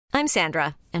I'm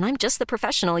Sandra, and I'm just the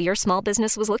professional your small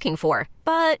business was looking for.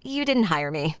 But you didn't hire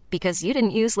me because you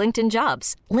didn't use LinkedIn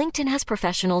Jobs. LinkedIn has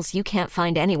professionals you can't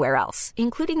find anywhere else,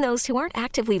 including those who aren't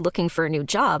actively looking for a new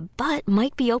job, but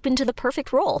might be open to the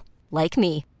perfect role, like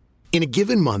me. In a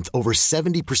given month, over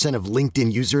 70% of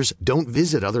LinkedIn users don't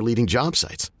visit other leading job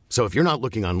sites. So if you're not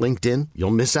looking on LinkedIn,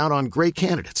 you'll miss out on great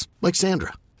candidates like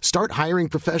Sandra. Start hiring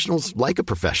professionals like a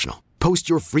professional. Post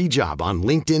your free job on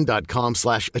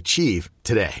linkedin.com/achieve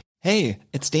today. Hey,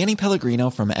 it's Danny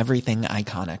Pellegrino from Everything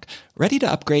Iconic. Ready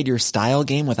to upgrade your style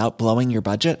game without blowing your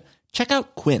budget? Check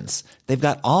out Quince. They've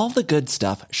got all the good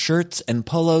stuff, shirts and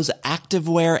polos,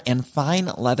 activewear, and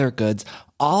fine leather goods,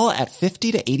 all at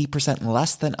 50 to 80%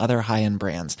 less than other high-end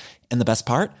brands. And the best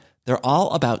part? They're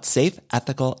all about safe,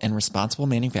 ethical, and responsible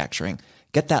manufacturing.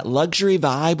 Get that luxury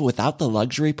vibe without the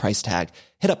luxury price tag.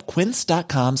 Hit up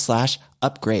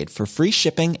quince.com/upgrade for free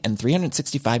shipping and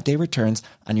 365-day returns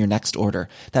on your next order.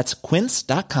 That's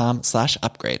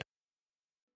quince.com/upgrade.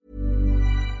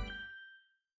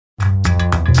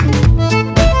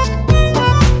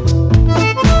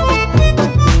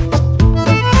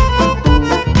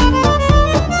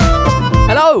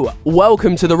 Hello,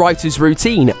 welcome to The Writer's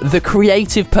Routine, the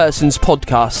Creative Person's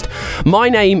Podcast. My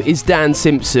name is Dan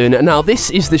Simpson. Now this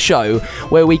is the show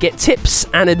where we get tips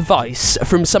and advice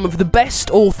from some of the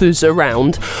best authors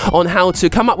around on how to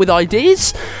come up with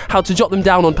ideas, how to jot them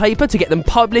down on paper to get them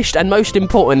published, and most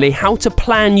importantly, how to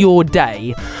plan your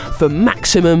day for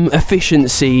maximum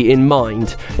efficiency in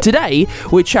mind. Today,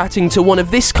 we're chatting to one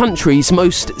of this country's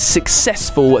most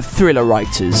successful thriller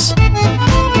writers.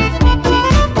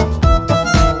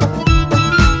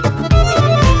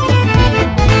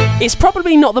 It's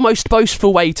probably not the most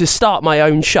boastful way to start my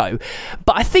own show,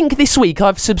 but I think this week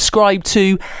I've subscribed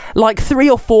to like 3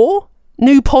 or 4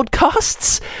 new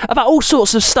podcasts about all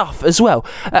sorts of stuff as well.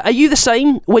 Are you the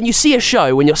same? When you see a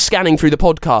show, when you're scanning through the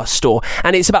podcast store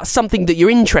and it's about something that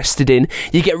you're interested in,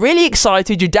 you get really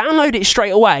excited, you download it straight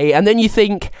away, and then you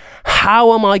think,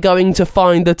 how am I going to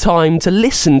find the time to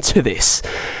listen to this?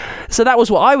 So that was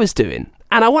what I was doing.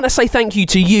 And I want to say thank you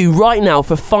to you right now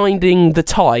for finding the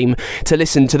time to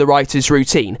listen to The Writer's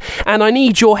Routine. And I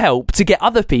need your help to get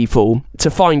other people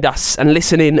to find us and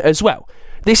listen in as well.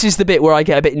 This is the bit where I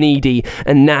get a bit needy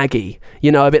and naggy.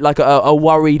 You know, a bit like a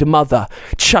worried mother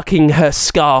chucking her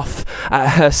scarf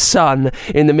at her son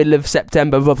in the middle of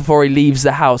September before he leaves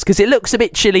the house because it looks a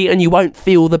bit chilly and you won't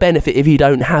feel the benefit if you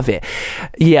don't have it.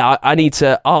 Yeah, I need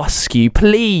to ask you,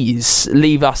 please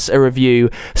leave us a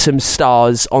review, some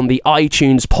stars on the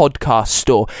iTunes podcast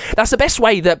store. That's the best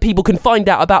way that people can find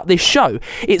out about this show.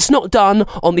 It's not done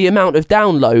on the amount of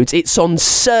downloads, it's on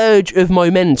surge of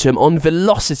momentum, on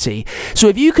velocity.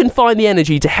 So if you can find the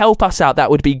energy to help us out,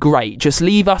 that would be great. Just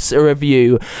leave us a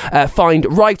review. Find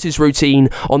Writer's Routine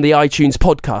on the iTunes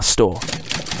podcast store.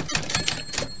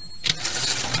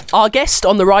 Our guest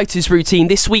on The Writer's Routine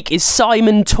this week is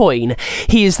Simon Toyne.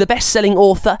 He is the best-selling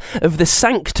author of the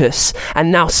Sanctus and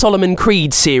now Solomon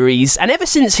Creed series, and ever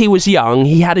since he was young,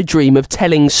 he had a dream of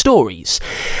telling stories.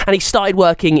 And he started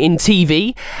working in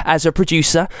TV as a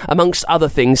producer, amongst other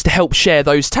things, to help share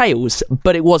those tales,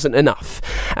 but it wasn't enough.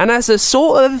 And as a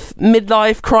sort of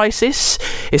midlife crisis,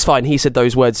 it's fine, he said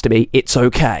those words to me, it's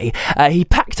okay. He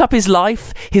packed up his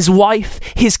life, his wife,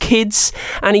 his kids,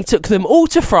 and he took them all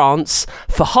to France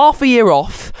for half a year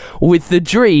off with the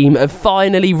dream of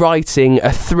finally writing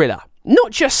a thriller.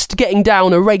 Not just getting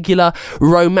down a regular,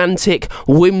 romantic,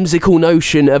 whimsical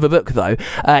notion of a book, though.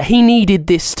 He needed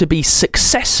this to be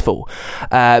successful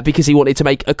because he wanted to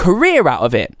make a career out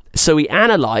of it. So he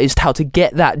analysed how to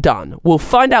get that done. We'll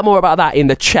find out more about that in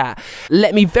the chat.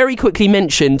 Let me very quickly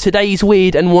mention today's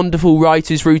weird and wonderful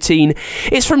writer's routine.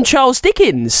 It's from Charles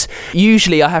Dickens.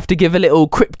 Usually I have to give a little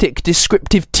cryptic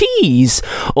descriptive tease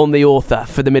on the author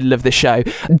for the middle of the show.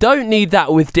 Don't need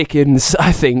that with Dickens,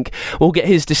 I think. We'll get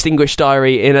his distinguished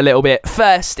diary in a little bit.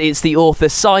 First, it's the author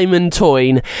Simon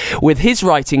Toyne with his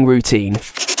writing routine.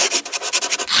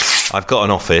 I've got an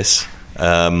office.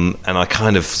 And I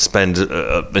kind of spend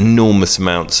enormous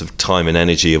amounts of time and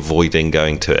energy avoiding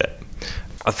going to it.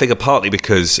 I figure partly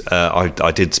because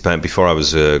I did spend, before I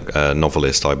was a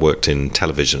novelist, I worked in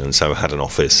television, and so I had an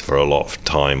office for a lot of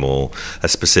time, or a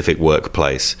specific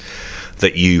workplace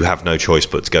that you have no choice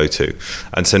but to go to.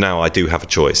 And so now I do have a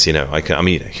choice. You know,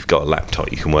 you've got a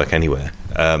laptop, you can work anywhere.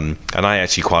 And I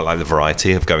actually quite like the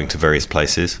variety of going to various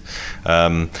places.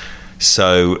 But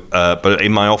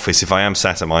in my office, if I am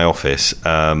sat at my office,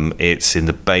 it's in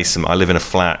the basement. I live in a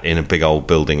flat in a big old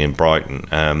building in Brighton,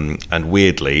 and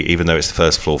weirdly, even though it's the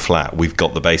first floor flat, we've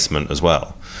got the basement as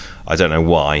well. I don't know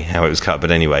how it was cut,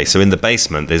 but anyway. So in the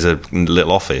basement, there's a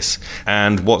little office.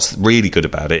 And what's really good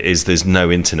about it is there's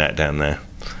no internet down there.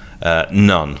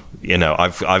 None. You know,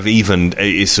 I've even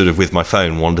sort of with my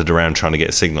phone wandered around trying to get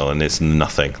a signal, and it's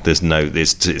nothing. There's no.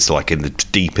 It's like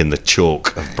deep in the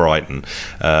chalk of Brighton,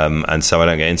 and so I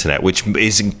don't get internet, which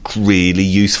is really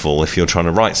useful if you're trying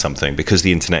to write something, because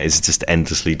the internet is just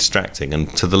endlessly distracting.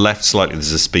 And to the left slightly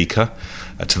there's a speaker.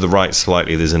 To the right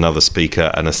slightly there's another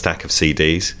speaker and a stack of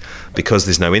CDs. Because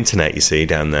there's no internet, you see,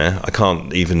 down there, I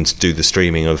can't even do the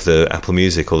streaming of the Apple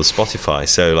Music or the Spotify.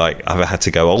 So, like, I've had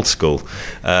to go old school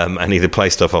and either play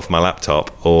stuff off my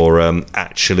laptop or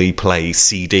actually play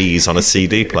CDs on a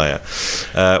CD player,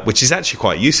 which is actually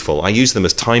quite useful. I use them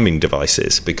as timing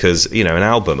devices because, you know, an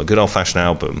album, a good old-fashioned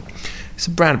album, it's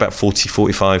around about 40,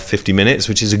 45, 50 minutes,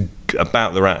 which is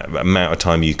about the amount of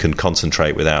time you can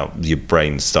concentrate without your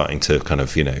brain starting to kind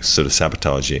of, you know, sort of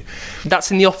sabotage you.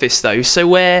 That's in the office, though. So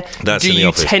where do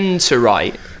you tend to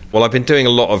write? Well, I've been doing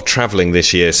a lot of travelling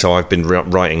this year, so I've been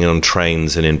writing on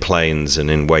trains and in planes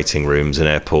and in waiting rooms and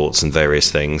airports and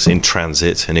various things, in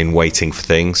transit and in waiting for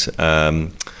things.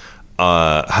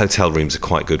 Hotel rooms are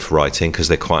quite good for writing because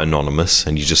they're quite anonymous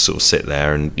and you just sort of sit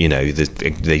there and, you know,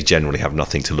 they generally have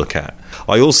nothing to look at.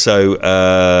 I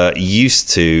also used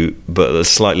to, but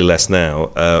slightly less now,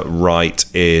 write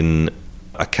in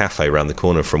a cafe around the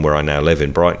corner from where I now live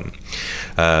in Brighton.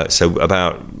 So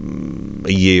about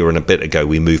a year and a bit ago,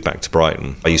 we moved back to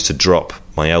Brighton. I used to drop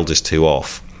my eldest two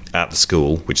off at the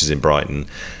school, which is in Brighton,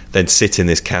 then sit in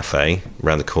this cafe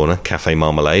around the corner, Cafe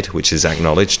Marmalade, which is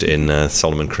acknowledged in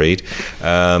Solomon Creed,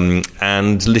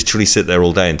 and literally sit there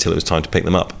all day until it was time to pick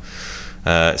them up.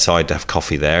 So I'd have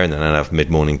coffee there, and then I'd have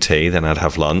mid-morning tea, then I'd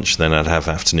have lunch, then I'd have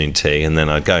afternoon tea, and then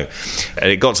I'd go. And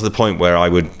it got to the point where I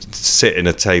would sit in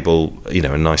a table, you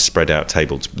know, a nice spread-out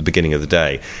table at the beginning of the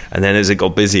day, and then as it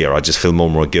got busier, I'd just feel more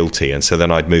and more guilty, and so then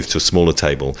I'd move to a smaller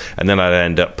table, and then I'd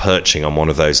end up perching on one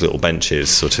of those little benches,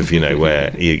 sort of, you know,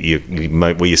 where you're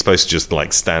supposed to just,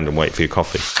 like, stand and wait for your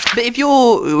coffee. But if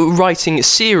you're writing a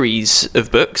series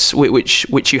of books,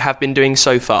 which you have been doing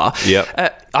so far,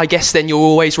 yep. I guess then you're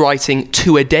always writing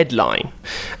to a deadline.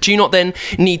 Do you not then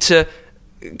need to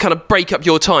kind of break up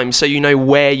your time so you know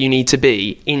where you need to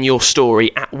be in your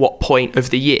story at what point of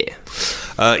the year?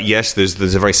 Yes,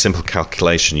 there's a very simple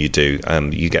calculation you do.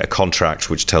 You get a contract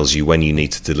which tells you when you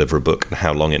need to deliver a book and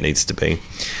how long it needs to be.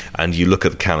 And you look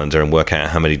at the calendar and work out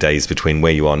how many days between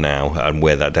where you are now and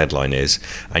where that deadline is.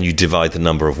 And you divide the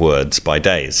number of words by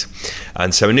days.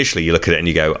 And so initially you look at it and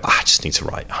you go, I just need to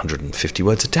write 150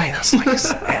 words a day.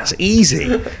 That's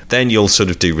easy. Then you'll sort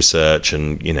of do research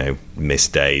and, you know, miss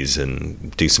days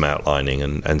and do some outlining.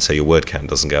 And so your word count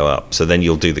doesn't go up. So then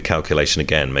you'll do the calculation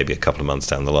again, maybe a couple of months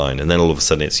down the line. And then all of a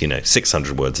sudden it's, you know,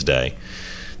 600 words a day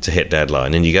to hit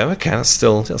deadline, and you go, okay, that's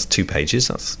 2 pages,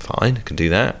 that's fine, I can do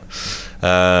that.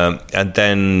 And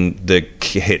then there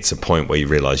hits a point where you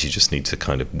realise you just need to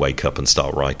kind of wake up and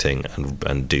start writing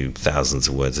and do thousands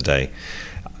of words a day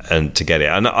and to get it.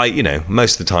 And I, you know,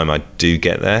 most of the time I do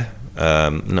get there,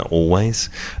 not always.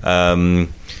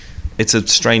 It's a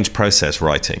strange process,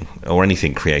 writing or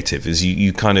anything creative, is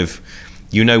you kind of,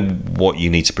 you know what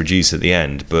you need to produce at the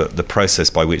end, but the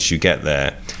process by which you get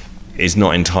there is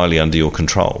not entirely under your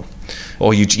control.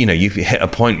 Or you hit a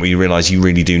point where you realise you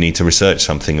really do need to research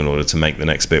something in order to make the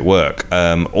next bit work.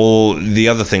 Or the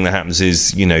other thing that happens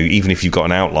is, you know, even if you've got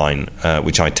an outline,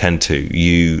 which I tend to,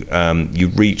 you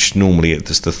reach normally at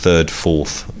just the third,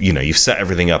 fourth. You know, you've set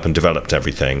everything up and developed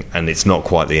everything, and it's not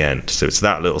quite the end. So it's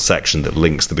that little section that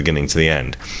links the beginning to the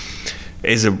end.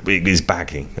 It is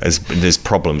baggy. There's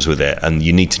problems with it, and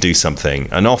you need to do something.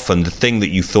 And often the thing that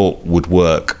you thought would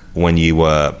work when you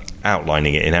were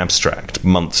outlining it in abstract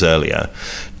months earlier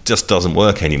just doesn't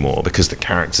work anymore because the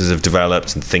characters have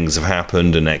developed and things have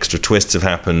happened and extra twists have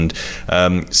happened.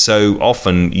 So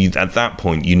often at that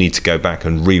point you need to go back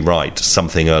and rewrite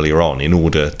something earlier on in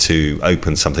order to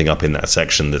open something up in that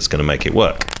section that's going to make it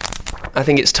work. I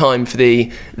think it's time for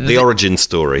the origin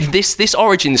story. This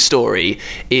origin story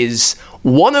is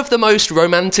one of the most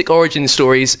romantic origin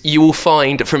stories you will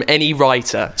find from any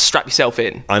writer. Strap yourself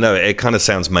in. I know, it kind of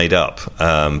sounds made up,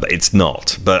 but it's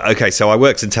not. But okay, so I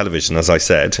worked in television, as I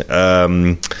said,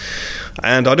 and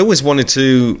I'd always wanted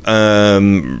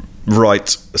to write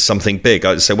something big.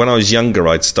 So when I was younger,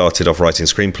 I'd started off writing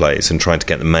screenplays and trying to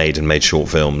get them made and made short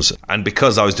films. And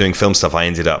because I was doing film stuff, I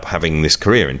ended up having this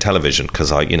career in television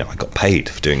because I got paid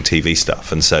for doing TV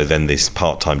stuff. And so then this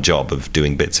part-time job of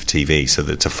doing bits of TV so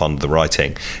that to fund the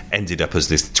writing ended up as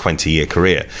this 20-year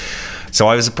career. So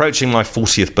I was approaching my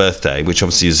 40th birthday, which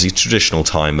obviously is the traditional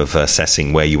time of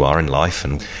assessing where you are in life.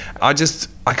 And I just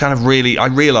I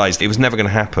realised it was never going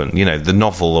to happen. You know, the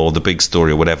novel or the big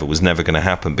story or whatever was never going to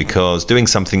happen, because doing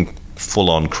something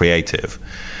full-on creative,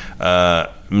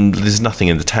 there's nothing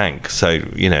in the tank. So,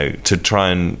 you know, to try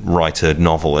and write a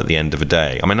novel at the end of a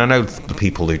day. I mean, I know the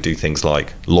people who do things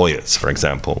like lawyers, for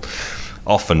example,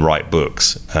 often write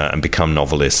books and become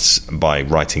novelists by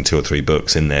writing 2 or 3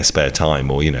 books in their spare time,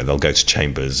 or, you know, they'll go to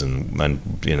chambers and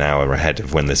an hour ahead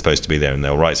of when they're supposed to be there, and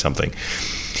they'll write something.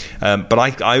 But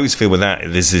I always feel with that,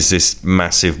 there's this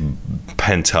massive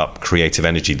pent-up creative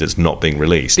energy that's not being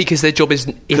released. Because their job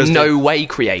is in no way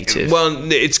creative.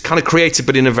 Well, it's kind of creative,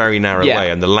 but in a very narrow way.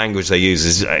 And the language they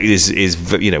use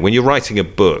is you know, when you're writing a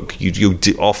book, you're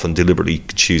often deliberately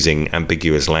choosing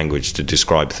ambiguous language to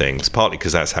describe things, partly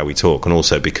because that's how we talk, and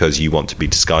also because you want to be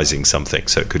disguising something,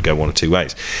 so it could go one or two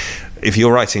ways. If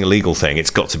you're writing a legal thing, it's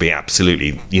got to be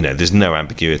absolutely, you know, there's no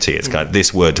ambiguity. It's kind of,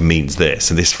 this word means this,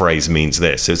 and this phrase means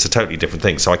this. So it's a totally different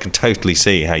thing. So I can totally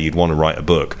see how you'd want to write a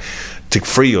book to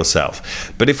free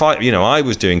yourself. But if I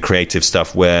was doing creative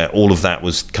stuff where all of that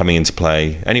was coming into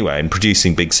play anyway, and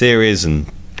producing big series and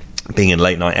being in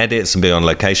late night edits and being on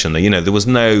location, you know, there was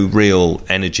no real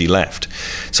energy left.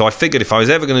 So I figured if I was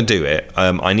ever going to do it,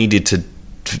 I needed to,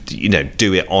 you know,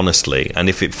 do it honestly, and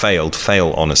if it failed,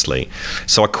 fail honestly.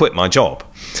 So I quit my job.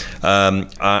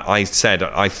 I said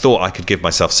I thought I could give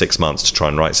myself 6 months to try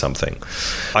and write something.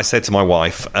 I said to my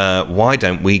wife, why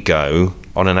don't we go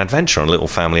on an adventure, on a little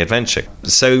family adventure?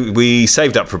 So we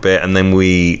saved up for a bit, and then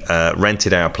we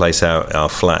rented our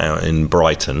flat out in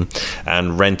Brighton,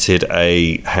 and rented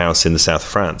a house in the south of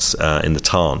France, in the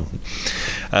Tarn.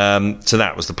 So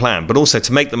that was the plan, but also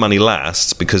to make the money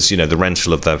last, because, you know, the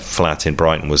rental of the flat in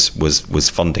Brighton was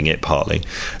funding it partly.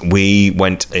 We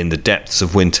went in the depths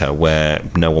of winter, where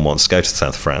no one wants to go to the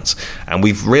south of France, and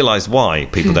we've realised why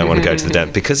people don't want to go to the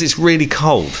depths, because it's really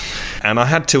cold. And I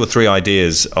had 2 or 3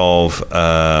 ideas of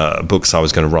books I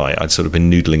was going to write. I'd sort of been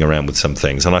noodling around with some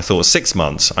things, and I thought 6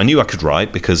 months I knew I could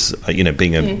write, because, you know,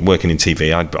 working in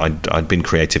TV, I'd been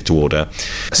creative to order.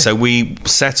 So we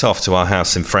set off to our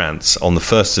house in France on the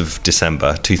 1st of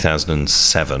December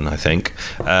 2007, I think.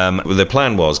 The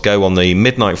plan was go on the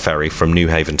midnight ferry from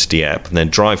Newhaven to Dieppe, and then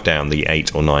drive down the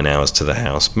 8 or 9 hours to the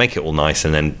house, make it all nice,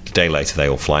 and then a day later they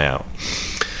all fly out.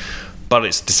 But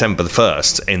it's December the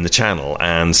 1st in the Channel,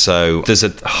 and so there's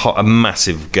a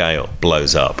massive gale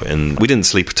blows up, and we didn't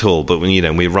sleep at all. But when, you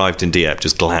know, we arrived in Dieppe,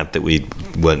 just glad that we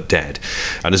weren't dead.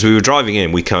 And as we were driving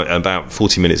in, about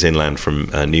 40 minutes inland from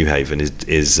Newhaven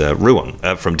is Rouen.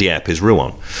 From Dieppe is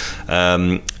Rouen,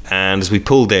 and as we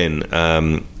pulled in,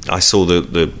 I saw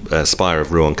the spire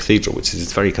of Rouen Cathedral, which is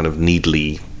this very kind of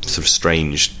needly, sort of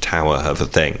strange tower of a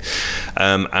thing,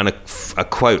 and a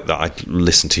quote that I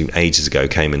listened to ages ago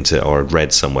or I'd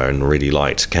read somewhere and really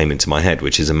liked, came into my head,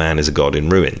 which is "A man is a god in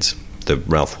ruins," the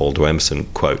Ralph Waldo Emerson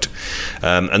quote.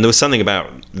 And there was something about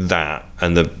that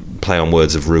and the play on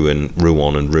words of Rouen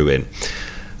and ruin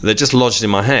that just lodged in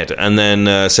my head. And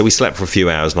then so we slept for a few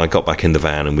hours, and I got back in the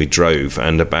van and we drove,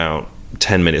 and about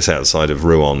 10 minutes outside of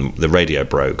Rouen, the radio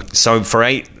broke. So for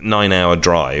 8-9 hour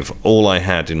drive, all I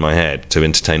had in my head to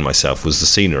entertain myself was the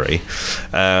scenery,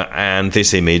 and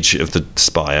this image of the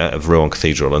spire of Rouen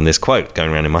Cathedral, and this quote going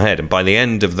around in my head. And by the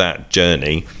end of that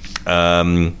journey,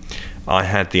 I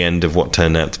had the end of what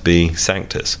turned out to be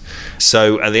Sanctus.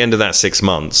 So at the end of that 6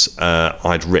 months,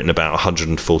 I'd written about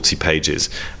 140 pages,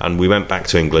 and we went back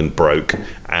to England, broke,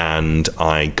 and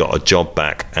I got a job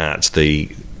back at the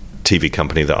TV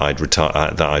company that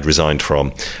I'd resigned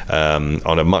from,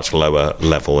 on a much lower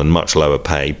level and much lower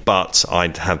pay, but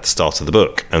I'd had the start of the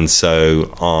book, and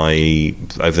so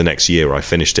over the next year I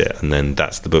finished it, and then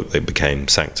that's the book that became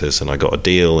Sanctus, and I got a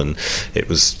deal, and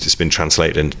it's been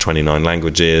translated into 29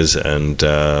 languages, and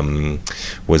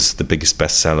was the biggest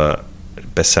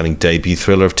best-selling debut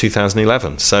thriller of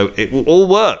 2011. So it all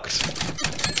worked.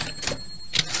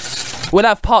 We'll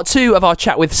have part 2 of our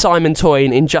chat with Simon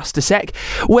Toyne in just a sec,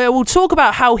 where we'll talk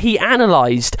about how he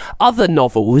analysed other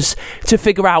novels to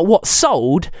figure out what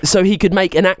sold so he could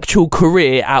make an actual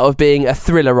career out of being a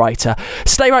thriller writer.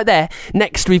 Stay right there.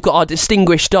 Next, we've got our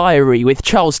Distinguished Diary with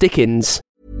Charles Dickens.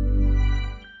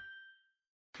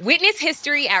 Witness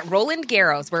history at Roland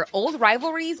Garros, where old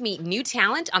rivalries meet new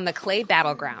talent on the clay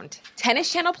battleground.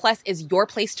 Tennis Channel Plus is your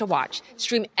place to watch.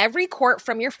 Stream every court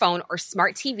from your phone or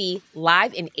smart TV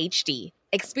live in HD.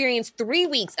 Experience 3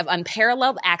 weeks of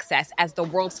unparalleled access as the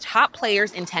world's top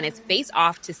players in tennis face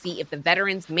off to see if the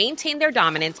veterans maintain their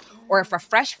dominance or if a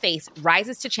fresh face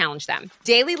rises to challenge them.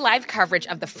 Daily live coverage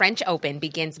of the French Open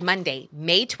begins Monday,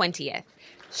 May 20th.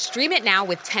 Stream it now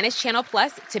with Tennis Channel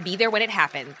Plus to be there when it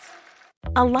happens.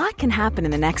 A lot can happen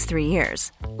in the next 3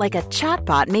 years. Like a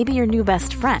chatbot may be your new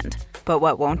best friend. But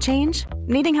what won't change?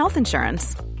 Needing health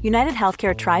insurance. United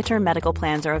Healthcare Tri-Term Medical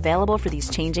Plans are available for these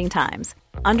changing times.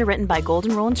 Underwritten by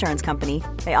Golden Rule Insurance Company,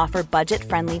 they offer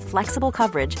budget-friendly, flexible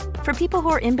coverage for people who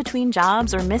are in between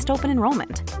jobs or missed open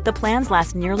enrollment. The plans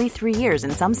last nearly 3 years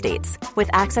in some states, with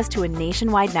access to a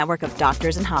nationwide network of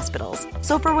doctors and hospitals.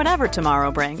 So for whatever tomorrow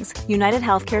brings, United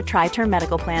Healthcare Tri-Term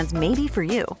Medical Plans may be for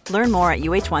you. Learn more at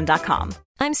uh1.com.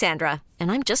 I'm Sandra,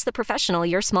 and I'm just the professional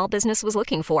your small business was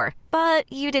looking for.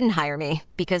 But you didn't hire me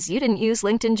because you didn't use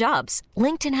LinkedIn Jobs.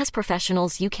 LinkedIn has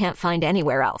professionals you can't find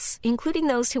anywhere else, including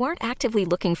those who aren't actively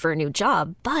looking for a new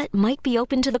job, but might be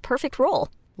open to the perfect role,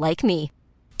 like me.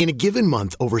 In a given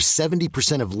month, over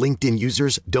 70% of LinkedIn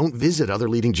users don't visit other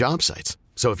leading job sites.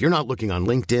 So if you're not looking on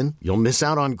LinkedIn, you'll miss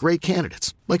out on great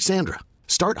candidates like Sandra.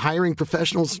 Start hiring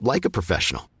professionals like a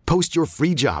professional. Post your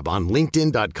free job on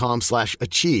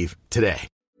linkedin.com/achieve today.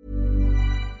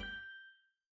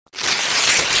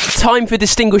 Time for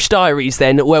Distinguished Diaries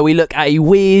then, where we look at a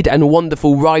weird and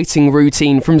wonderful writing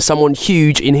routine from someone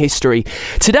huge in history.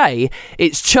 Today,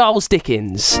 it's Charles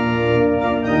Dickens.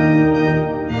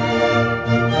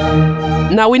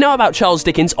 Now, we know about Charles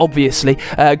Dickens, obviously.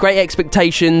 Great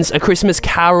Expectations, A Christmas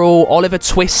Carol, Oliver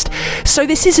Twist. So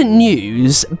this isn't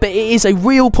news, but it is a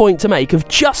real point to make of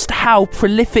just how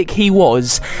prolific he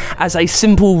was as a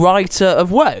simple writer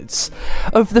of words.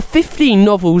 Of the 15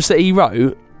 novels that he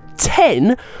wrote,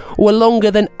 10 were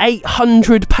longer than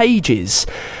 800 pages.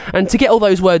 And to get all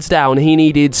those words down, he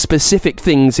needed specific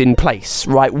things in place,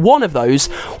 right? One of those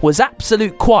was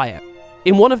absolute quiet.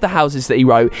 In one of the houses that he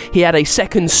wrote, he had a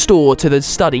second store to the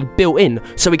study built in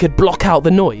so he could block out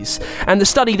the noise. And the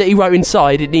study that he wrote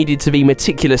inside, it needed to be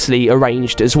meticulously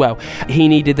arranged as well. He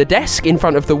needed the desk in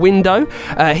front of the window.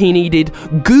 He needed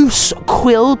goose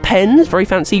quill pens, very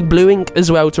fancy, blue ink as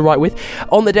well to write with.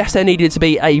 On the desk there needed to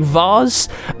be a vase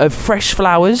of fresh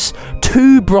flowers,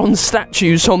 2 bronze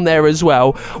statues on there as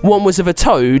well. One was of a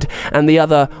toad and the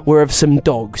other were of some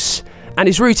dogs. And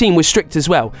his routine was strict as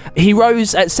well. He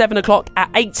rose at 7 o'clock, at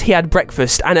 8 he had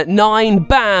breakfast, and at 9,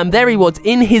 bam, there he was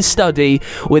in his study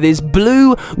with his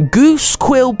blue goose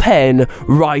quill pen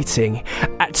writing.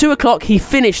 At 2 o'clock he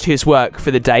finished his work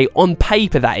for the day, on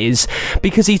paper that is,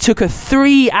 because he took a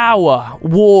 3-hour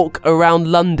walk around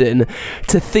London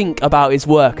to think about his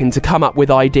work and to come up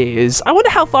with ideas. I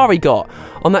wonder how far he got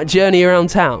on that journey around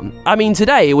town. I mean,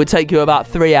 today it would take you about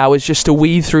 3 hours just to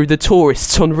weave through the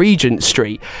tourists on Regent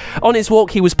Street. On his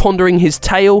walk, he was pondering his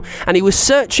tale, and he was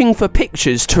searching for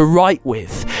pictures to write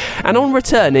with. And on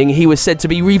returning, he was said to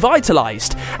be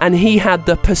revitalised, and he had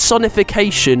the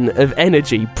personification of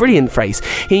energy. Brilliant phrase.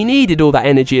 He needed all that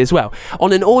energy as well.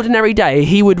 On an ordinary day,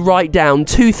 he would write down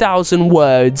 2,000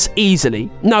 words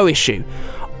easily, no issue.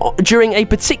 During a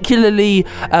particularly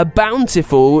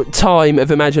bountiful time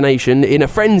of imagination, in a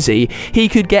frenzy, he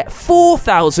could get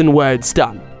 4,000 words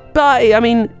done. But, I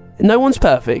mean, no one's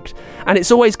perfect, and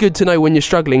it's always good to know when you're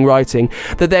struggling writing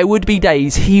that there would be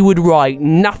days he would write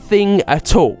nothing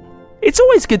at all. It's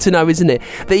always good to know, isn't it,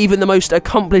 that even the most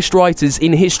accomplished writers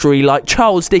in history, like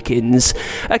Charles Dickens,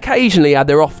 occasionally had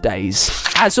their off days.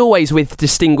 As always with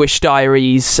Distinguished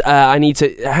Diaries, I need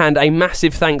to hand a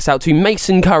massive thanks out to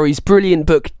Mason Curry's brilliant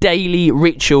book, Daily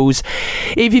Rituals.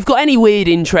 If you've got any weird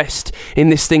interest in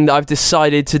this thing that I've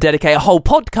decided to dedicate a whole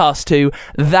podcast to,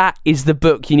 that is the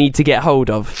book you need to get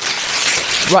hold of.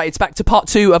 Right, it's back to part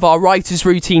 2 of our writer's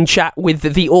routine chat with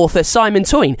the author Simon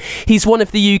Toyne. He's one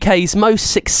of the UK's most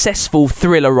successful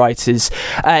thriller writers.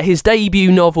 His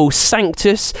debut novel,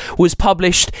 Sanctus, was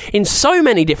published in so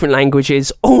many different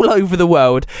languages all over the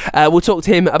world. We'll talk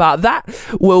to him about that.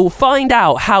 We'll find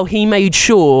out how he made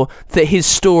sure that his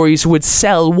stories would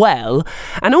sell well,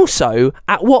 and also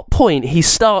at what point he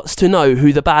starts to know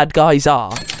who the bad guys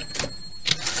are.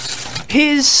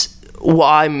 Here's what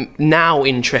I'm now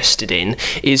interested in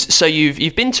is, so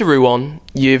you've been to Rouen,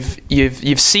 you've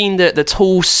seen the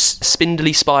tall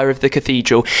spindly spire of the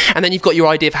cathedral, and then you've got your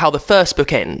idea of how the first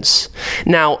book ends.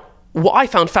 Now, what I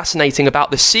found fascinating about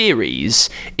the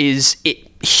series is it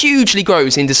hugely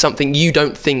grows into something you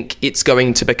don't think it's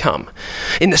going to become.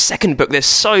 In the second book, there's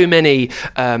so many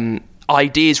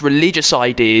ideas, religious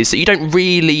ideas, that you don't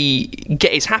really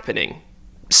get is happening.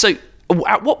 So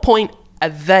at what point are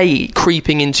they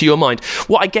creeping into your mind?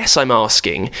 What I guess I'm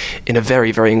asking, in a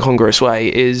very, very incongruous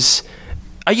way, is,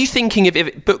 are you thinking of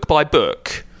it book by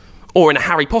book, or in a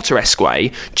Harry Potter-esque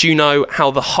way, do you know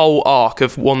how the whole arc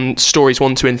of stories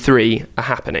 1, 2 and 3 are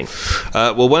happening?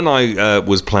 Well, when I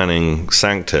was planning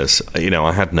Sanctus,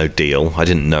 I had no deal. I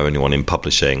didn't know anyone in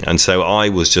publishing, and so I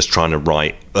was just trying to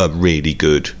write a really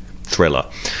good thriller.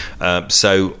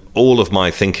 So all of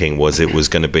my thinking was it was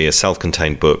going to be a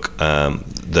self-contained book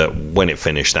that when it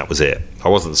finished, that was it. I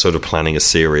wasn't sort of planning a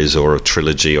series or a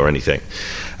trilogy or anything.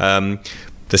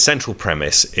 The central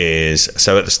premise is,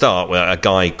 so at the start, a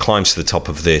guy climbs to the top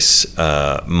of this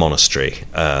monastery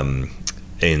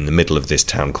in the middle of this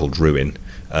town called Ruin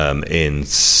in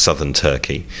southern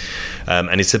Turkey.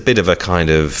 And it's a bit of a kind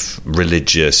of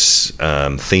religious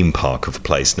theme park of a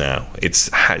place now. It's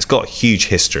got huge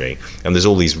history, and there's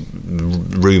all these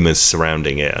rumours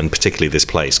surrounding it, and particularly this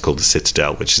place called the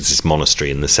Citadel, which is this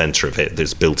monastery in the centre of it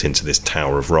that's built into this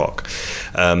tower of rock,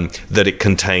 that it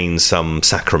contains some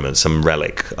sacrament, some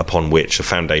relic upon which, a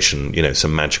foundation,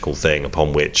 some magical thing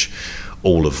upon which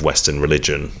all of Western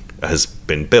religion has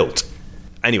been built.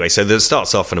 Anyway, so it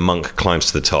starts off and a monk climbs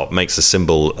to the top, makes a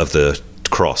symbol of the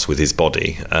cross with his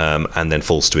body, and then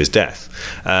falls to his death.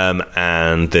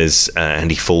 And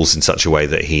he falls in such a way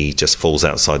that he just falls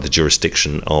outside the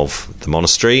jurisdiction of the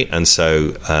monastery. And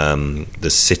so the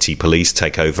city police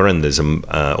take over, and there's an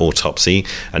autopsy.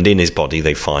 And in his body,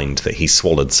 they find that he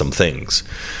swallowed some things,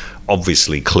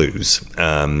 obviously clues.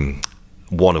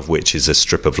 One of which is a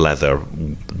strip of leather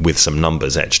with some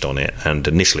numbers etched on it, and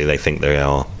initially they think they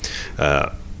are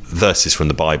verses from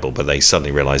the Bible, but they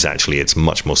suddenly realise actually it's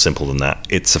much more simple than that.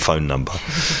 It's a phone number.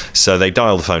 So they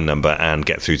dial the phone number and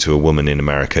get through to a woman in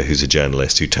America who's a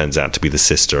journalist, who turns out to be the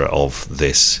sister of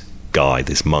this guy,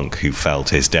 this monk who fell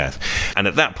to his death. And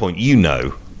at that point,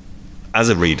 as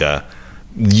a reader,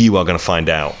 you are going to find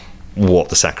out what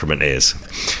the sacrament is,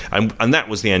 and that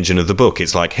was the engine of the book.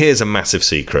 It's like, here's a massive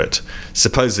secret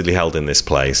supposedly held in this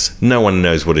place, no one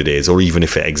knows what it is, or even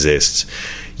if it exists.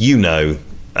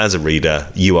 As a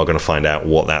reader, you are going to find out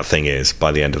what that thing is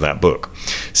by the end of that book.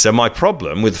 So my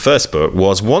problem with the first book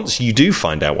was, once you do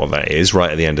find out what that is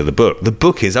right at the end of the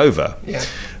book is over. Yeah.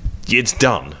 It's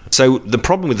done. So the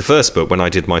problem with the first book, when I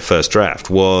did my first draft,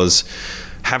 was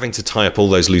having to tie up all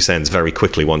those loose ends very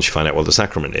quickly once you find out what the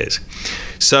sacrament is.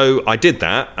 So I did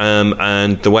that,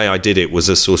 and the way I did it was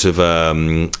a sort of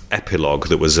epilogue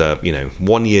that was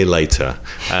 1 year later,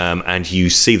 and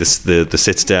you see the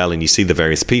Citadel, and you see the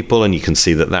various people, and you can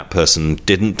see that person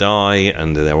didn't die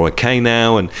and they're okay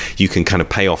now, and you can kind of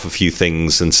pay off a few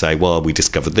things and say, well, we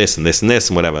discovered this and this and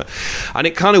this and whatever. And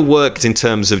it kind of worked in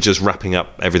terms of just wrapping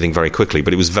up everything very quickly,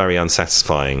 but it was very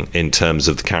unsatisfying in terms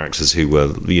of the characters who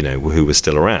were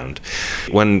still around.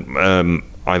 When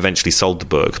I eventually sold the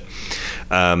book,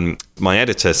 my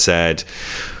editor said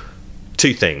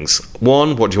two things.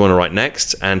 One, what do you want to write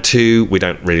next? And two, we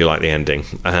don't really like the ending.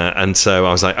 And so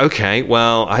I was like, okay,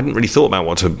 well, I hadn't really thought about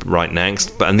what to write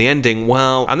next, but in the ending,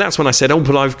 well, and that's when I said,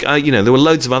 but I've, there were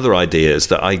loads of other ideas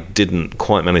that I didn't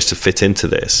quite manage to fit into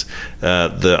this,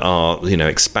 that are,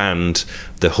 expand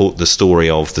the story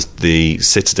of the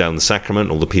Citadel and the sacrament,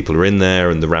 all the people who are in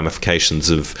there, and the ramifications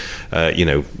of,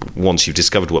 once you've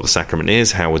discovered what the sacrament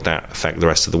is, how would that affect the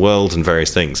rest of the world, and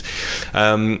various things.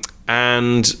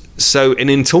 And so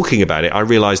in talking about it, I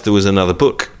realised there was another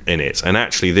book in it. And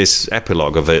actually this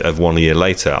epilogue of 1 year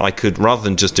later, I could, rather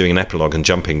than just doing an epilogue and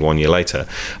jumping 1 year later,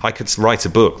 I could write a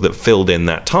book that filled in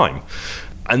that time.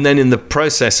 And then in the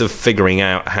process of figuring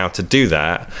out how to do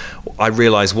that, I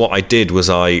realised what I did was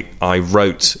I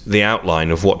wrote the outline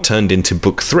of what turned into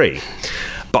book 3.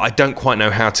 But I don't quite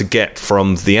know how to get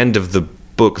from the end of the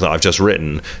book that I've just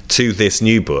written to this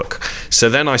new book. So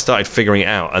then I started figuring it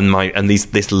out, and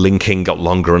this linking got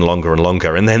longer and longer and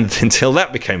longer, and then until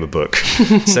that became a book.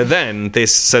 So then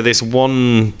this 5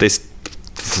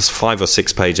 or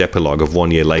 6 page epilogue of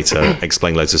 1 year later,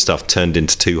 explain loads of stuff, turned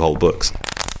into 2 whole books.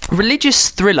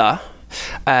 Religious thriller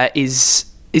is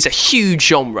a huge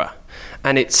genre,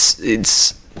 and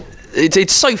it's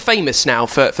so famous now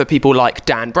for people like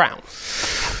Dan Brown.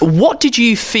 What did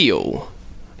you feel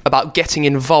about getting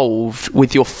involved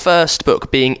with your first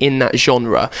book being in that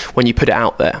genre when you put it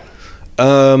out there?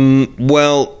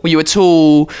 Were you at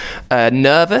all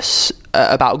nervous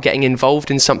about getting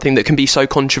involved in something that can be so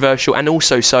controversial, and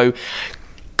also so,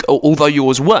 although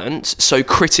yours weren't, so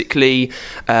critically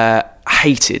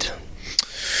hated?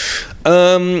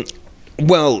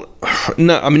 Well,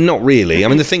 no, I mean, not really. I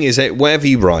mean, the thing is that wherever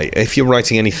you write, if you're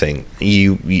writing anything,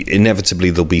 you inevitably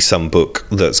there'll be some book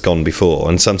that's gone before,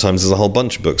 and sometimes there's a whole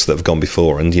bunch of books that have gone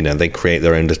before, and they create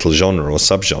their own little genre or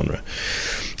subgenre.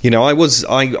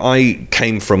 I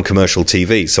came from commercial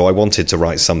TV, so I wanted to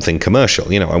write something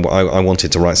commercial. I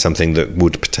wanted to write something that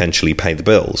would potentially pay the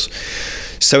bills.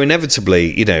 So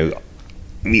inevitably, the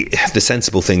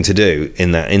sensible thing to do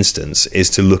in that instance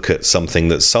is to look at something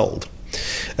that's sold.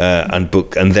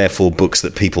 and therefore books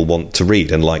that people want to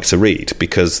read and like to read,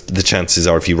 because the chances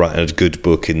are if you write a good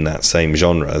book in that same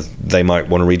genre, they might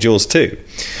want to read yours too.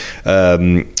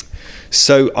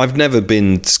 So I've never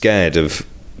been scared of,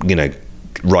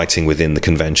 writing within the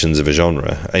conventions of a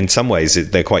genre. In some ways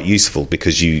they're quite useful,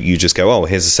 because you just go, oh,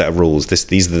 here's a set of rules,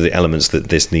 these are the elements that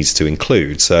this needs to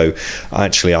include. So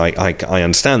actually I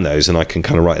understand those, and I can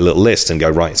kind of write a little list and go,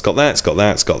 right, it's got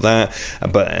that,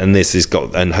 and this has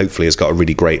got, and hopefully it's got a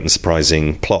really great and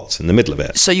surprising plot in the middle of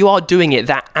it. So you are doing it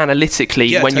that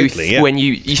analytically, when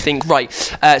you think, right,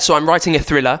 so I'm writing a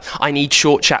thriller, I need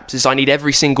short chapters, I need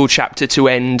every single chapter to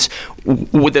end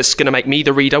that's going to make me,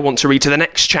 the reader, want to read to the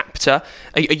next chapter.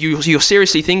 You're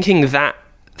seriously thinking that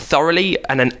thoroughly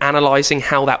and then analysing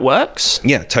how that works?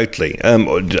 Yeah, totally.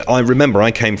 I remember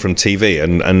I came from TV,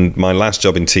 and my last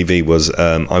job in TV was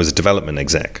I was a development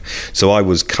exec. So I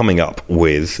was coming up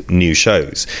with new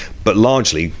shows, but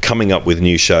largely coming up with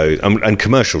new shows and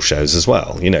commercial shows as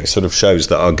well, sort of shows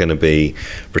that are going to be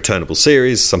returnable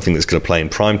series, something that's going to play in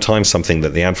prime time, something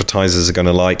that the advertisers are going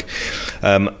to like.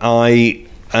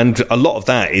 And a lot of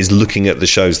that is looking at the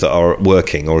shows that are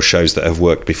working or shows that have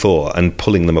worked before and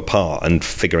pulling them apart and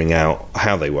figuring out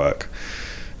how they work.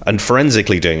 And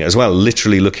forensically doing it as well,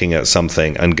 literally looking at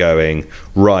something and going,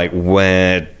 right,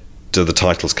 where do the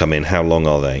titles come in? How long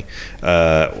are they?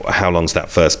 How long's that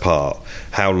first part?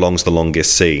 How long's the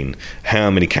longest scene? How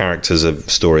many characters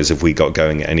of stories have we got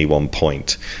going at any one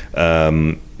point?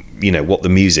 What the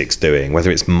music's doing,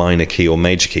 whether it's minor key or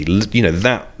major key,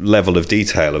 that level of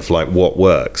detail of like what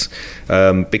works.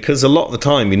 Because a lot of the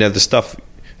time, the stuff,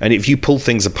 and if you pull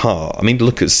things apart, I mean,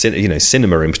 look at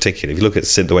cinema in particular. If you look at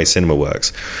the way cinema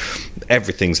works,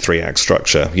 everything's 3-act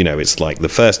structure. It's like the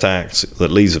first act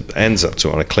that ends up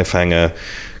on a cliffhanger,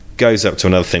 goes up to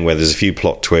another thing where there's a few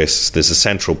plot twists. There's a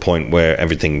central point where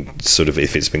everything sort of,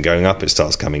 if it's been going up, it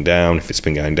starts coming down. If it's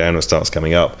been going down, it starts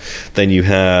coming up. Then you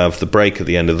have the break at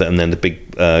the end of that, and then the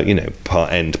big, end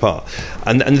part.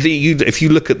 And if you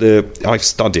look at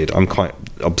I'm quite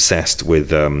obsessed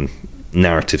with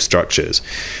narrative structures.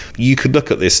 You could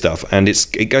look at this stuff, and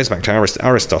it goes back to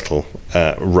Aristotle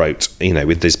wrote,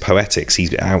 with his Poetics,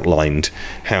 he outlined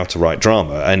how to write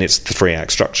drama, and it's the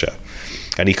 3-act structure.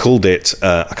 And he called it,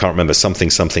 I can't remember,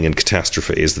 something, and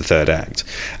catastrophe is the third act.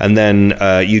 And then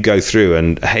you go through,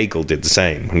 and Hegel did the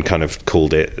same and kind of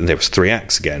called it, and there was 3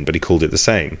 acts again, but he called it the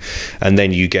same. And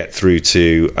then you get through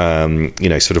to,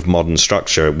 sort of modern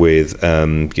structure with,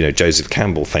 Joseph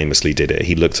Campbell famously did it.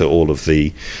 He looked at all of the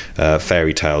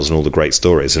fairy tales and all the great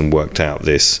stories and worked out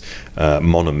this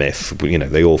monomyth.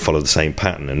 They all follow the same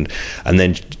pattern. And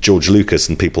then George Lucas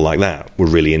and people like that were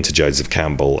really into Joseph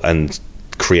Campbell and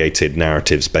created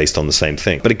narratives based on the same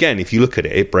thing. But again, if you look at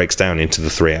it, it breaks down into the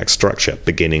 3-act structure: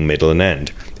 beginning, middle, and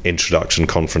end. Introduction,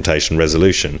 confrontation,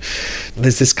 resolution.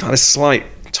 There's this kind of slight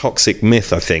toxic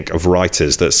myth, I think, of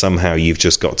writers that somehow you've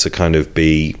just got to kind of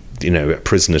be a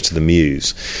prisoner to the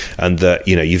muse, and that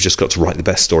you've just got to write the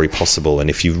best story possible, and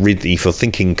if you're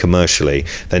thinking commercially,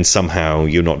 then somehow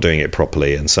you're not doing it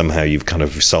properly, and somehow you've kind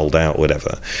of sold out,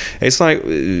 whatever. It's like,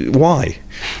 why?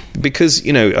 Because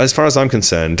as far as I'm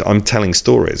concerned, I'm telling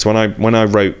stories. When I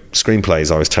wrote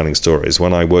screenplays, I was telling stories.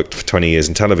 When I worked for 20 years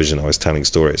in television, I was telling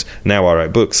stories. Now I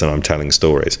write books and I'm telling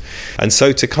stories. And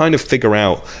so to kind of figure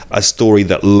out a story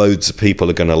that loads of people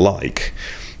are going to like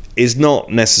is not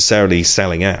necessarily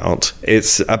selling out.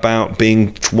 It's about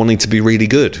wanting to be really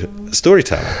good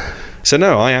storyteller. So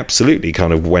no, I absolutely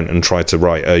kind of went and tried to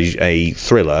write a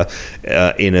thriller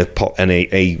in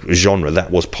a genre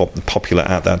that was popular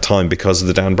at that time because of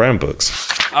the Dan Brown books.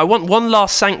 I want one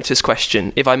last Sanctus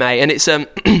question, if I may, and it's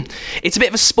it's a bit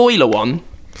of a spoiler one.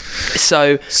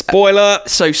 So spoiler.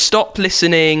 So stop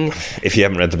listening if you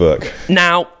haven't read the book.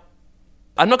 Now,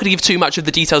 I'm not going to give too much of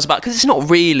the details about it, because it's not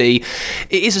really.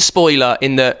 It is a spoiler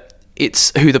in that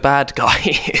it's who the bad guy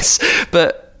is.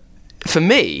 But for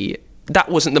me, that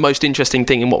wasn't the most interesting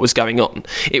thing in what was going on.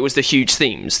 It was the huge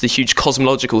themes, the huge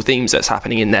cosmological themes that's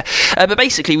happening in there. But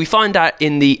basically, we find out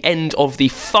in the end of the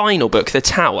final book, The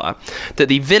Tower, that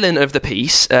the villain of the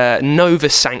piece, Nova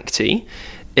Sancti,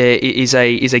 is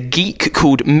a geek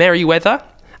called Merryweather.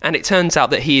 And it turns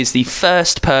out that he is the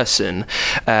first person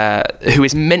who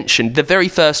is mentioned. The very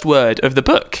first word of the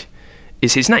book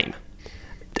is his name.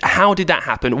 How did that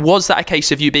happen? Was that a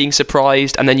case of you being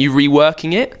surprised and then you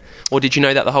reworking it? Or did you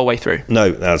know that the whole way through? No,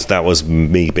 that was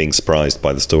me being surprised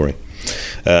by the story.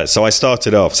 So I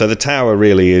started off. So The Tower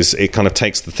really is, it kind of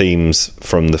takes the themes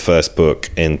from the first book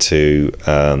into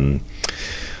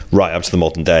right up to the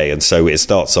modern day. And so it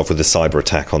starts off with a cyber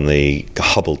attack on the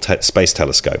Hubble Space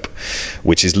Telescope,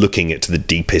 which is looking into the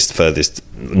deepest, furthest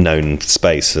known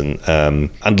space,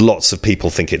 and lots of people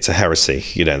think it's a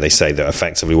heresy. They say that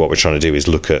effectively what we're trying to do is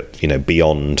look at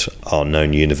beyond our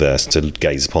known universe to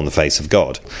gaze upon the face of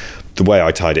God. The way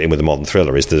I tied it in with a modern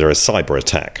thriller is that there is a cyber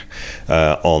attack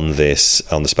on the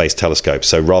space telescope.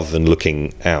 So rather than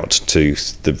looking out to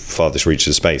the farthest reaches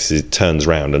of space, it turns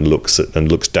around and looks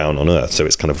down on Earth. So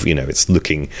it's kind of it's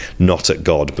looking not at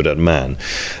God but at man.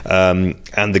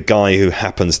 And the guy who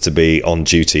happens to be on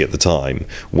duty at the time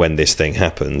when this thing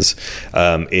happens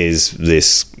is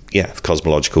this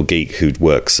cosmological geek who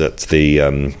works at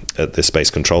the Space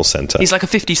Control Center. He's like a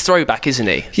 50s throwback, isn't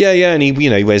he? Yeah, and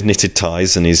he wears knitted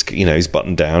ties and he's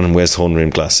buttoned down and wears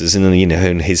horn-rimmed glasses, and then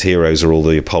and his heroes are all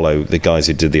the guys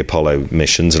who did the Apollo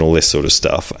missions and all this sort of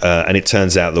stuff. And it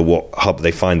turns out that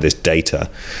they find this data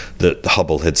that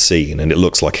Hubble had seen, and it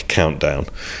looks like a countdown.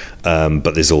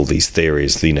 But there's all these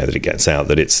theories, that it gets out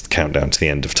that it's countdown to the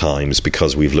end of times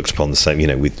because we've looked upon the same,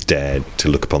 we've dared to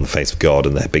look upon the face of God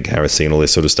and their big heresy and all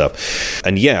this sort of stuff.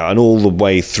 And all the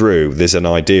way through, there's an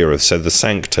idea of, so the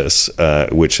Sanctus,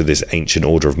 which are this ancient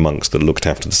order of monks that looked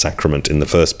after the sacrament in the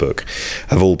first book,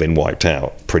 have all been wiped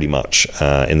out pretty much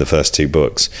in the first two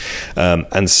books.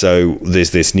 And so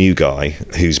there's this new guy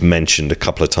who's mentioned a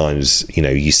couple of times,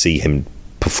 you see him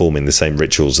performing the same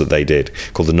rituals that they did,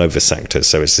 called the Novus Sanctus.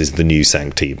 So it's the new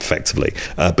sanctity, effectively.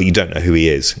 But you don't know who he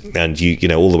is. And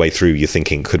you all the way through, you're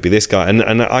thinking, could be this guy.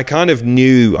 And I kind of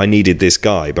knew I needed this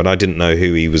guy, but I didn't know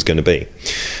who he was going to be.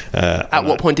 At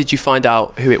what point did you find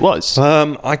out who it was?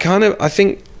 I can't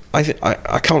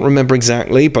remember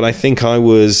exactly, but I think I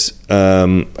was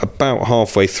about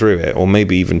halfway through it, or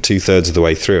maybe even 2/3 of the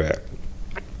way through it,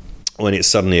 when it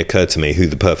suddenly occurred to me who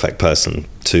the perfect person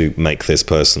to make this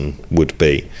person would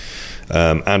be.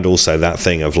 And also that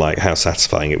thing of how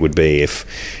satisfying it would be if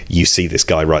you see this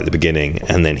guy right at the beginning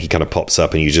and then he kind of pops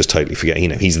up and you just totally forget,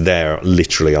 he's there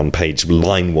literally on page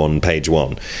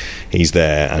 1. He's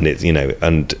there,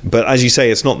 and but as you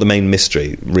say, it's not the main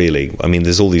mystery, really. I mean,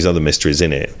 there's all these other mysteries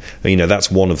in it.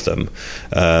 That's one of them.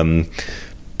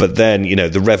 But then,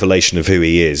 the revelation of who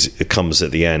he is, it comes at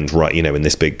the end, right, in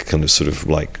this big kind of sort of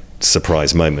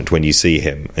surprise moment when you see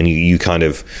him, and you kind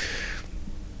of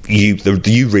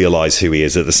you realize who he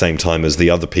is at the same time as the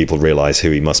other people realize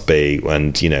who he must be,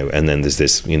 and then there's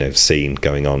this scene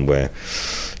going on where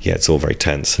it's all very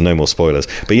tense. No more spoilers,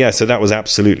 but so that was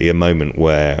absolutely a moment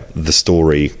where the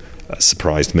story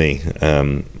surprised me,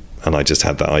 and I just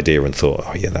had that idea and thought,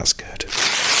 oh yeah, that's good.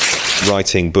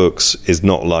 Writing books is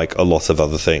not like a lot of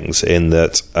other things in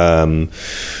that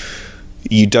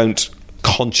you don't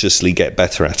consciously get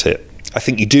better at it. I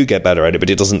think you do get better at it, but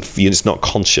it's not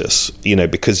conscious,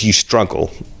 because you struggle.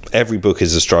 Every book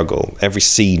is a struggle. Every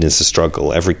scene is a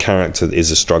struggle. Every character is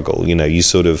a struggle. You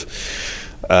sort of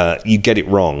you get it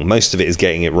wrong. Most of it is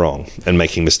getting it wrong and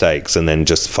making mistakes, and then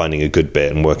just finding a good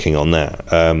bit and working on that.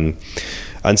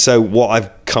 And so what I've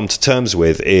come to terms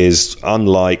with is,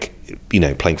 unlike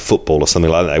playing football or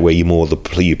something like that, where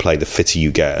you play, the fitter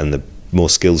you get and the more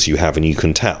skills you have and you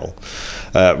can tell.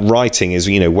 Writing is,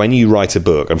 when you write a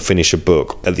book and finish a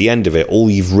book, at the end of it, all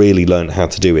you've really learned how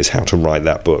to do is how to write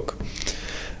that book.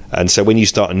 And so when you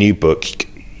start a new book,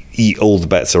 all the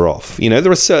bets are off.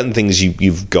 There are certain things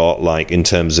you've got, like in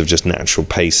terms of just natural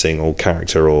pacing or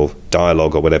character or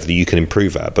dialogue or whatever, that you can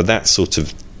improve at, but that sort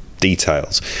of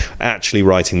details. Actually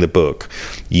writing the book,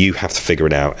 you have to figure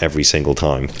it out every single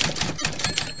time.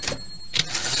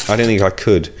 I don't think I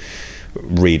could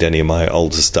read any of my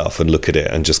older stuff and look at it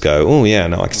and just go, oh yeah,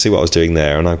 no, I can see what I was doing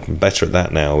there and I'm better at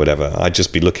that now or whatever. I'd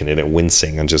just be looking at it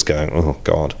wincing and just going, oh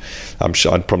god, I'm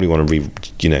sure I'd probably want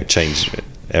to change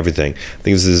everything. I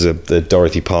think this is the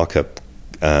Dorothy Parker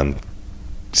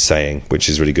saying, which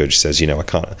is really good. She says,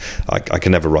 I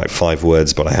can never write 5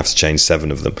 words, but I have to change 7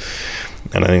 of them.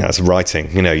 And I think that's writing.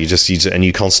 And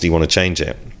you constantly want to change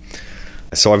it.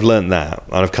 So I've learned that,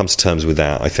 and I've come to terms with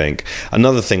that, I think.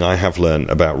 Another thing I have learned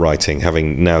about writing,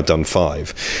 having now done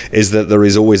 5, is that there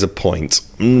is always a point,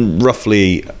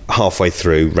 roughly halfway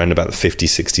through, around about the 50,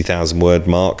 60,000 word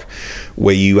mark,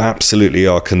 where you absolutely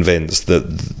are convinced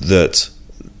that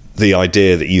the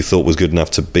idea that you thought was good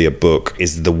enough to be a book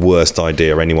is the worst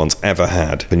idea anyone's ever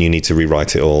had, and you need to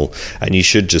rewrite it all, and you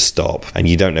should just stop, and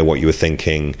you don't know what you were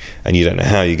thinking, and you don't know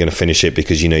how you're going to finish it,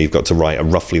 because you've got to write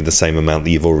roughly the same amount that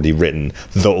you've already written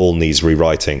that all needs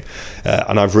rewriting.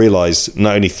 And I've realised,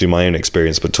 not only through my own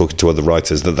experience but talking to other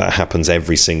writers, that happens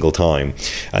every single time,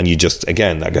 and you just,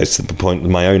 again, that goes to the point.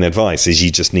 My own advice is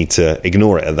you just need to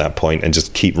ignore it at that point and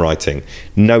just keep writing,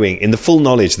 knowing, in the full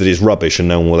knowledge that it's rubbish and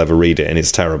no one will ever read it and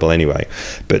it's terrible, terrible anyway.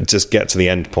 But just get to the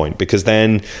end point, because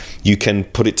then you can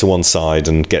put it to one side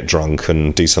and get drunk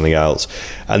and do something else,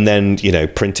 and then, you know,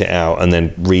 print it out and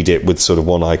then read it with sort of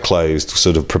one eye closed,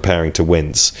 sort of preparing to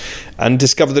wince, and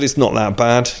discover that it's not that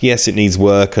bad. Yes, it needs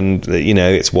work, and, you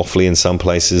know, it's waffly in some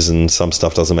places and some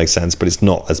stuff doesn't make sense, but it's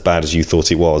not as bad as you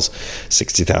thought it was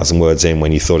 60,000 words in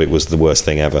when you thought it was the worst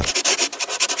thing ever.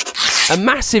 A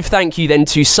massive thank you then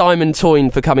to Simon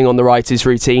Toyne for coming on The Writer's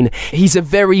Routine. He's a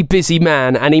very busy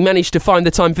man, and he managed to find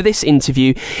the time for this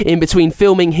interview in between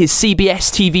filming his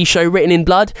CBS TV show Written in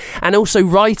Blood and also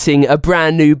writing a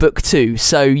brand new book too.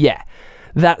 So yeah,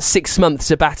 that 6-month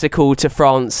sabbatical to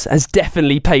France has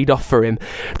definitely paid off for him.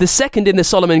 The second in the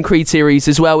Solomon Creed series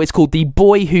as well, it's called The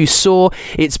Boy Who Saw.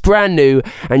 It's brand new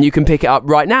and you can pick it up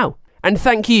right now. And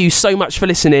thank you so much for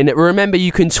listening. Remember,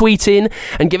 you can tweet in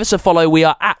and give us a follow. We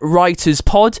are at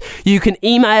WritersPod. You can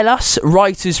email us,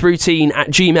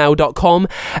 writersroutine@gmail.com,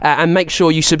 and make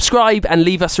sure you subscribe and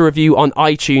leave us a review on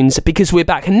iTunes, because we're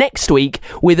back next week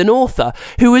with an author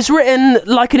who has written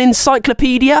like an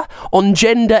encyclopedia on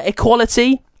gender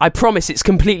equality. I promise it's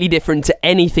completely different to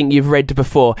anything you've read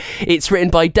before. It's written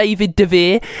by David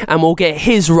DeVere, and we'll get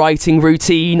his writing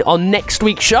routine on next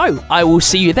week's show. I will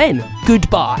see you then.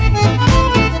 Goodbye.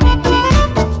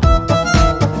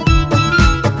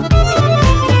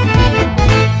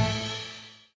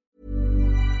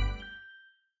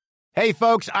 Hey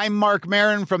folks, I'm Mark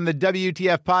Maron from the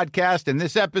WTF Podcast, and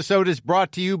this episode is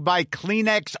brought to you by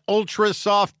Kleenex Ultra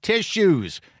Soft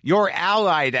Tissues, your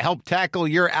ally to help tackle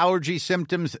your allergy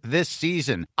symptoms this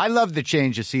season. I love the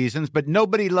change of seasons, but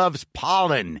nobody loves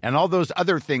pollen and all those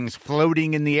other things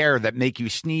floating in the air that make you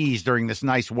sneeze during this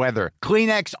nice weather.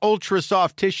 Kleenex Ultra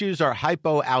Soft Tissues are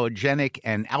hypoallergenic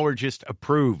and allergist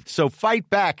approved, so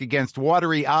fight back against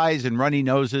watery eyes and runny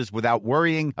noses without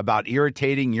worrying about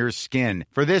irritating your skin.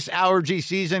 For this allergy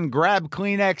season, grab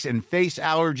Kleenex and face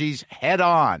allergies head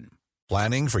on.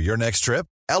 Planning for your next trip?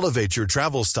 Elevate your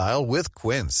travel style with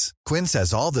Quince. Quince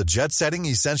has all the jet-setting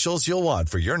essentials you'll want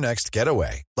for your next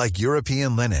getaway, like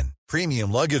European linen,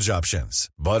 premium luggage options,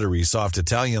 buttery soft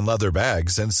Italian leather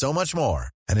bags, and so much more.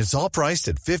 And it's all priced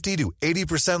at 50 to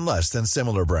 80% less than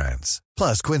similar brands.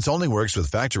 Plus, Quince only works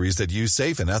with factories that use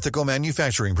safe and ethical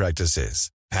manufacturing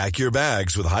practices. Pack your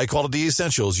bags with high-quality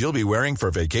essentials you'll be wearing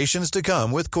for vacations to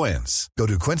come with Quince. Go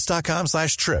to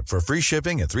quince.com/trip for free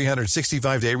shipping and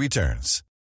 365-day returns.